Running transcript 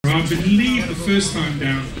I believe the first time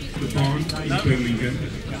down the barn in Birmingham.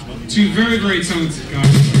 Two very, very talented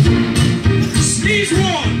guys.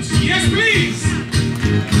 SNEEZEWORT! Yes, please!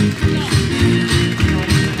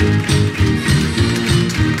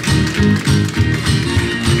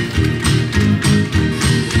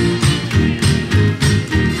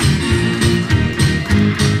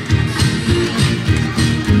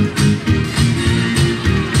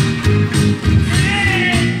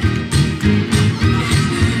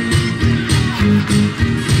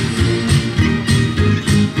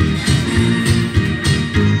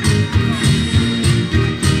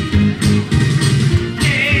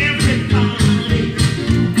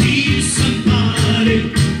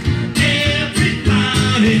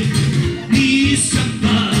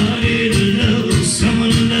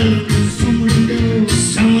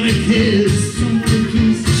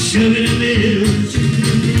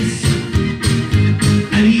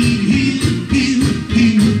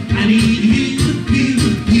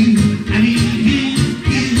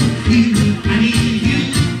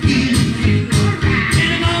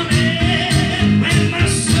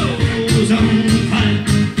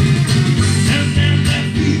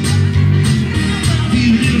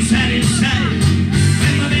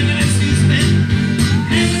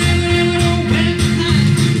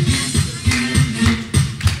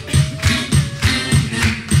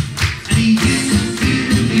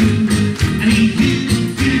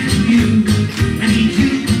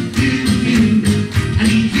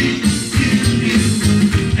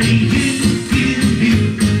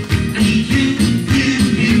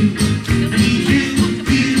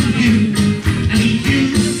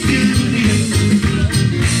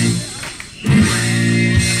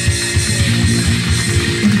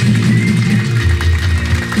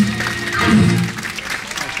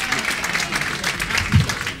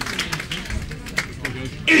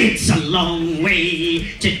 It's a long way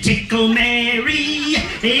to tickle Mary.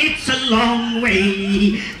 It's a long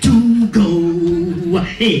way to go.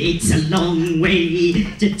 It's a long way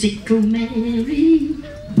to tickle Mary.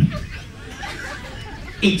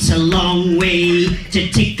 It's a long way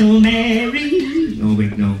to tickle Mary. No,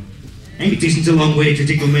 Mick, no. It isn't a long way to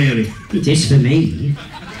tickle Mary. It is for me.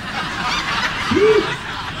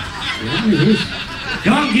 Yeah, it is.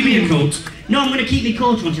 Come on, give me a coat. No, I'm going to keep my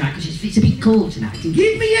coat on tonight because it's a bit cold tonight.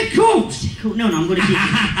 Give me a coat! No, I'm going to keep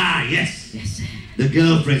it. Yes. Yes. The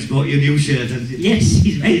girlfriend's bought you a new shirt, hasn't it? Yes,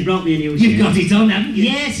 he's brought me a new shirt. You've got it on, haven't you?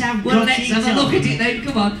 Yes, I've well, got let's it have a on. look at it then,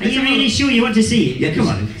 come on. Are you really sure you want to see it? Yeah, come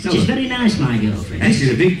on. She's very nice, my girlfriend. Hey,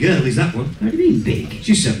 she's a big girl, is that one? What do you mean big?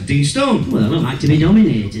 She's 17 stone. Well, I like to be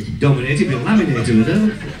dominated. Dominated, but laminated with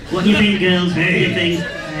her. What do you think, girls? What do you think?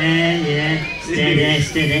 Yeah, steady,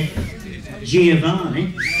 steady.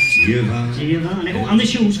 Giovanni. Giovanni. Oh, and the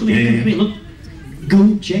shoes, come here, come here, look.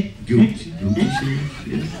 Gucci. Gucci.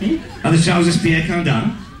 Yeah. Are the trousers Pierre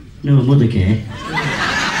Cardin? No, Mother Care.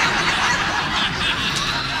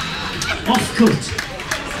 Off cut.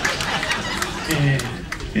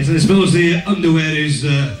 Yes, and I suppose the underwear is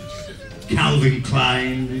Calvin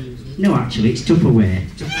Klein. No, actually, it's Tupperware.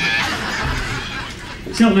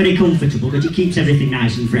 It's not very comfortable, but it keeps everything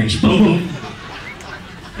nice and fresh.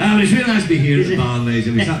 It's really nice to be here at the barn, ladies,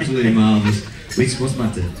 and it's absolutely marvellous. What's the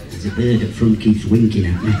matter? There's a bird up front keeps winking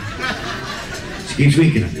at me. She keeps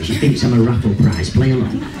winking at me? She thinks I'm a raffle prize. Play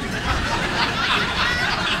along.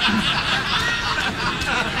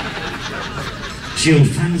 She'll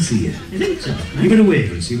fancy you. You think so? You better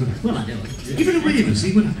wave and see what happens. Well, I don't. You better wave and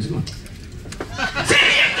see what happens. Come on.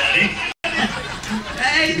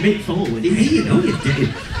 Hey, a bit forward. Hey, you know,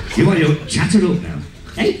 you want to chatter up now.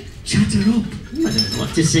 Hey? Chatter up. I don't know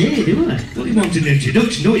what to say, do I? Well, you want an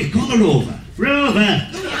introduction, don't you? Call her over. Rover!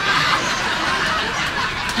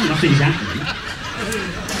 Nothing's happening.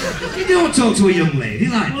 You don't talk to a young lady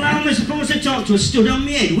like Well, that. how am I supposed to talk to a stud on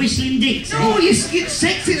my head, whistling dicks? No, you're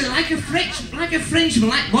sexy like a Frenchman,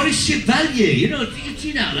 like Maurice Chevalier. You know,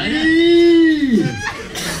 like that.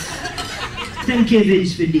 Thank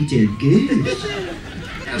heavens for little girls.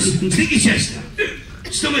 Now, stick your chest out.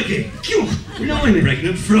 Stomach in. No, I'm a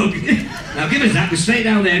Pregnant frog. Now give us that. Go straight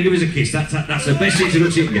down there and give us a kiss. That's the best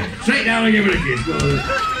introduction you can get. Straight down and give her a kiss. Go on.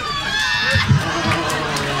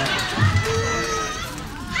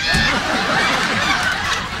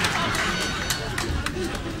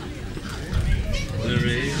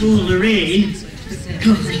 Lorraine. Oh, Lorraine.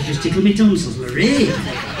 God, you just tickle me tonsils, Lorraine.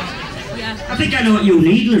 I think I know what you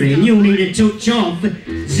need, Lorraine. You need a touch of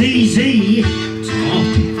ZZ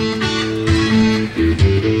Top.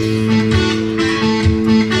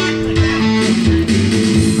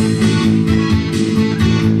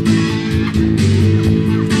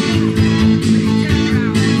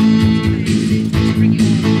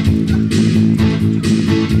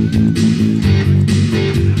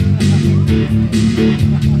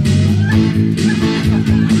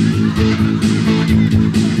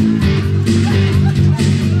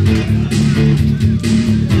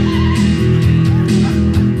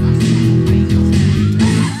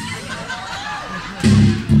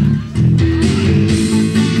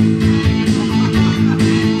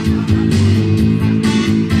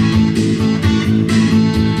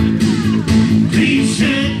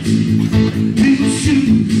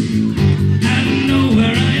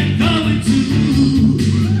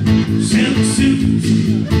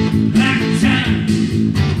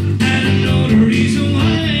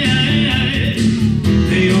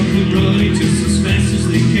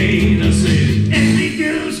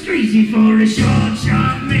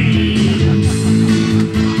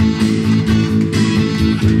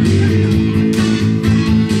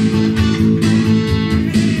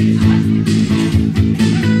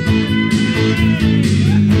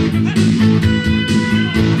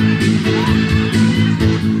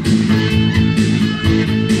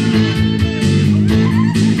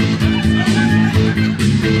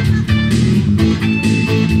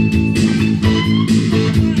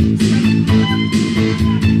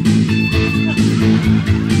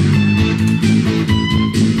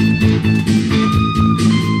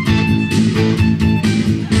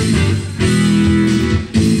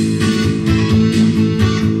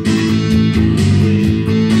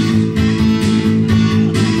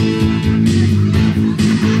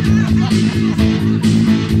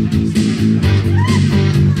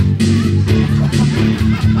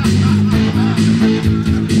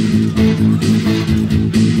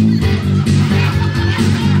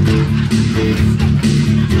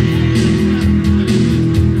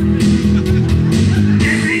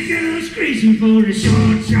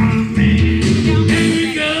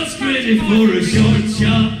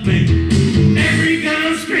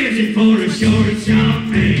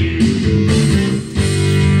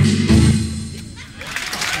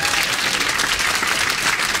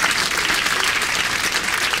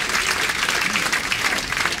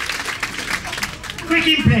 Quick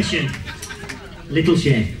impression. Little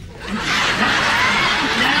Chef.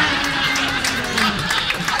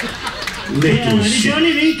 Little Chef. Chef.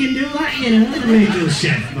 Only me can do that, you know. Little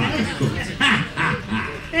Chef, my foot.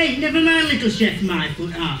 Hey, never mind, Little Chef, my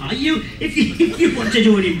foot. If you want to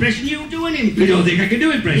do an impression, you do an impression. You don't think I can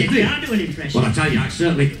do impressions? Yeah, I'll do an impression. Well, I tell you, I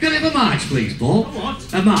certainly. Can I have a march, please, Paul?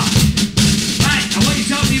 What? A march. Right, I want you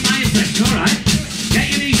to do my impression, all right? Get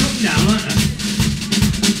your knees up and down, like that.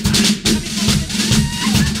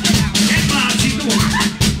 Get marching, go on.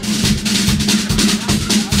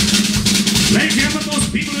 Ladies and gentlemen,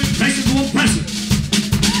 most people who impress us won't press us.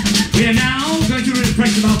 We are now going to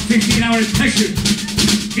impress about 15-hour impression.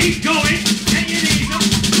 Keep going, get your knees up.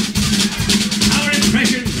 Our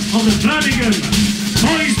impression of the Birmingham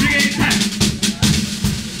Boys Brigade Pack.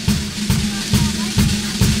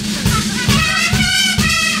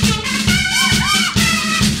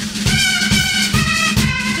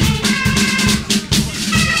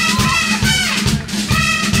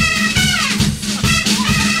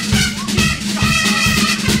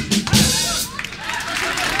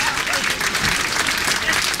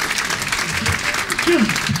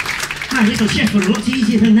 My Little Chef was a lot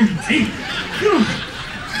easier than that. Hey,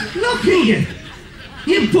 look at you.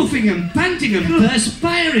 You're puffing and panting and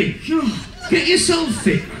perspiring. Get yourself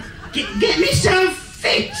fit. Get myself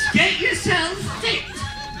fit. Get yourself fit.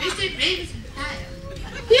 Mr. Prince.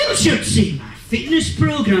 You should see my fitness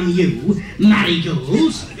program, you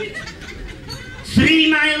marigolds.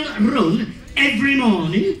 3-mile run every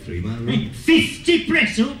morning. 3-mile run. 50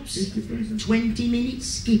 press-ups. 20 minutes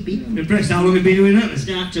skipping. I'm impressed how long we've been doing that.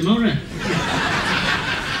 Start tomorrow.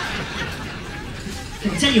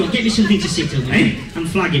 I'll tell you what, get me something to sit on. Hey? I'm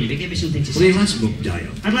flagging it, but get me something to Well, your sit on. last book,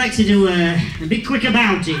 Dial. I'd like to do a bit quick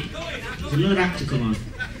about it. There's another act to come on.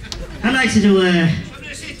 I'd like to do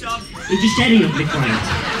you just hurry up, be quiet.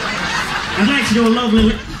 I'd like to do a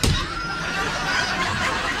lovely...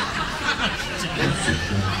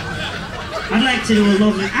 I'd like to do a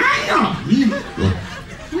lovely... Hang on! What?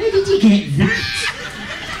 Where did you get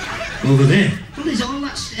that? Over there. Well, there's all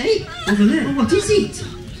that... Hey, Over there. well, what is it?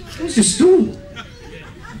 It's a stool.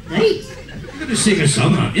 Hey? You're going to sing a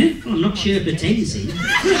song, aren't you? Well, I'm not sure pretending.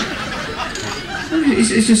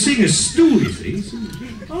 It's a singer's stool, you see.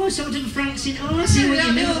 Oh, sort of Frank Sinatra. Oh, I see what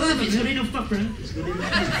you mean. It's good enough for Frank. It's good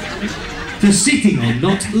enough. For sitting on,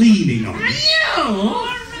 not leaning on. No!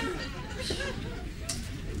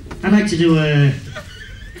 I'd like to do a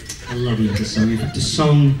lovely little song. In fact, a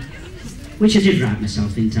song which I did write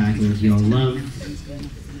myself, entitled Your Love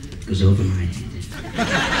Goes Over My Head.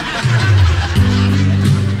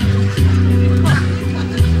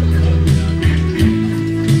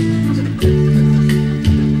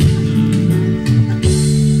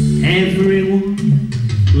 Everyone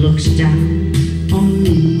looks down on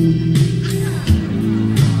me.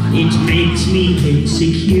 It makes me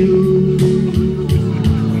insecure.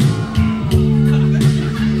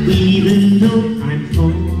 Even though I'm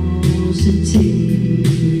positive,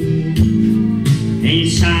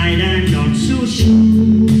 inside I'm not so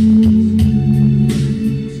sure.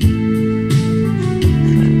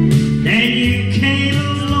 Then you came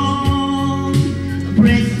along, a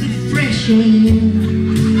breath of fresh air.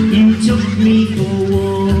 You took me for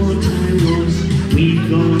what I was, we've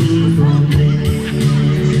gone from there.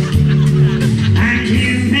 And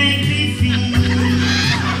you make me feel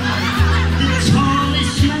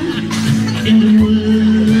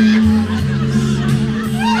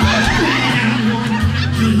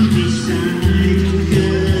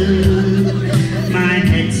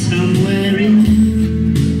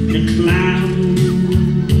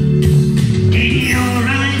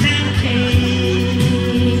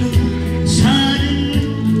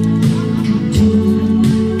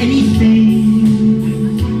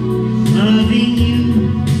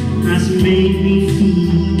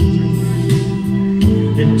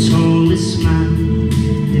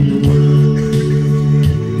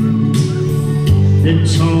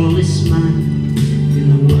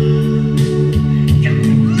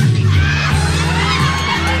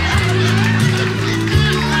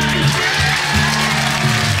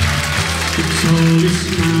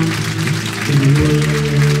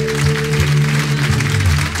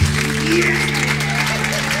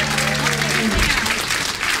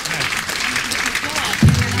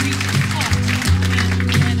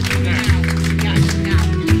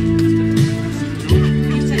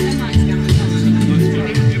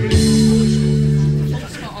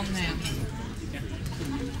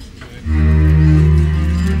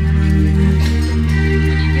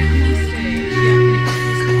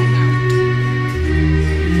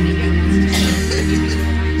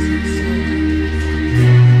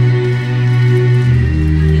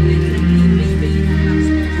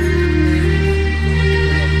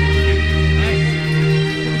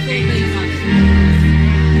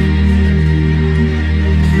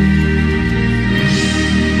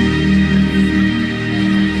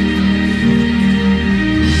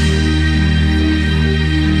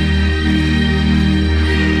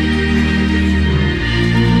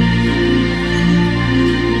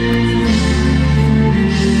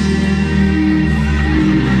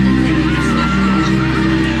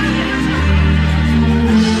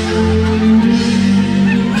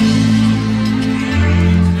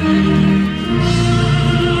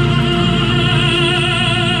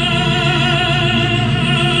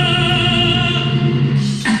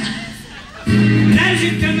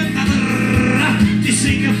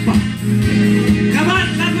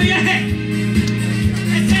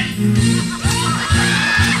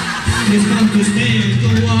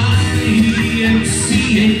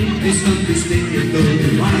It's fun to stay and go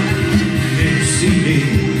YMCA.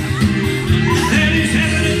 There is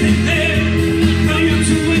everything there for you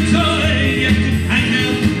to enjoy. You can hang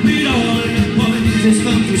out with all the boys. It's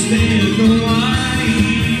fun to stay and go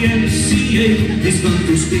YMCA. It's fun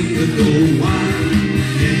to stay and go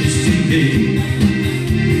YMCA.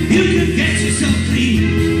 You can get yourself clean,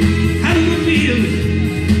 have a meal,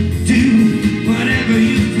 do whatever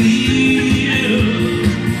you feel.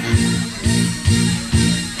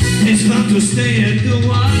 It's fun to stay at the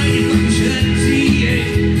YMCA.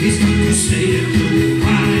 It's fun to stay at the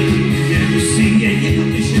YMCA.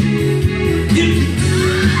 You can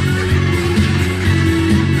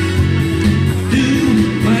do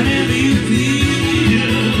whatever you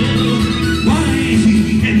feel.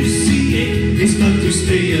 YMCA. It's fun to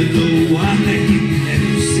stay at the YMCA.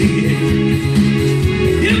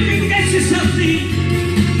 You can get yourself clean,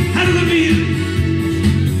 have a meal,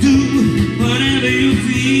 do whatever you feel.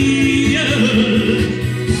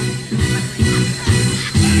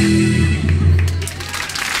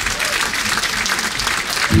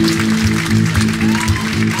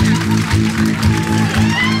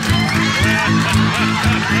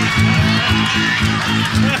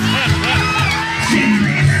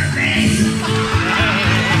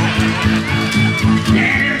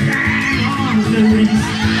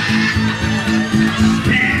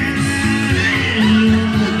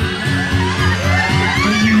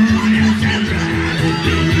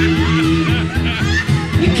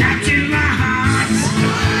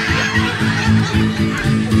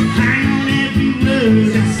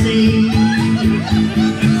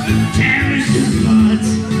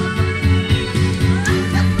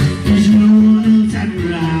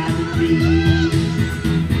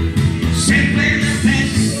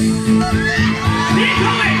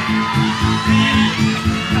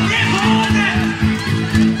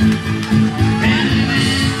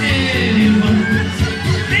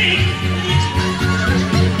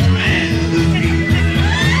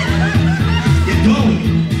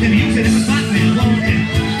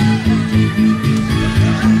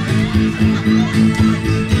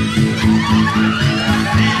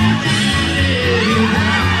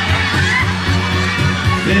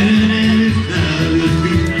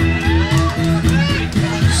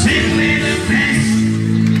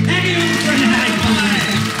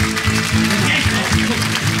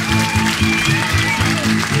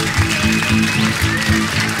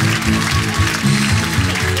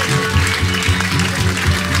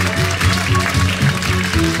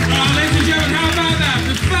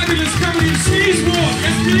 Comedy Act SNEEZEWORT,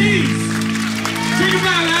 yes please! Check it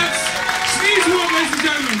out lads! SNEEZEWORT, ladies and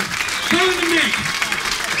gentlemen! Colin and Mick!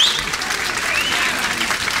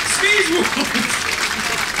 SNEEZEWORT!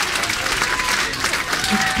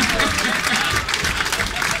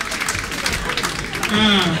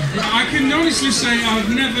 I can honestly say I've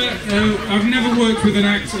never worked with an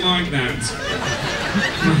actor like that.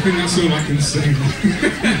 I think that's all I can say.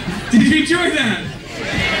 Did you enjoy that?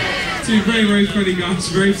 Two very, very funny guys,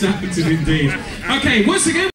 very talented indeed. Okay, once again.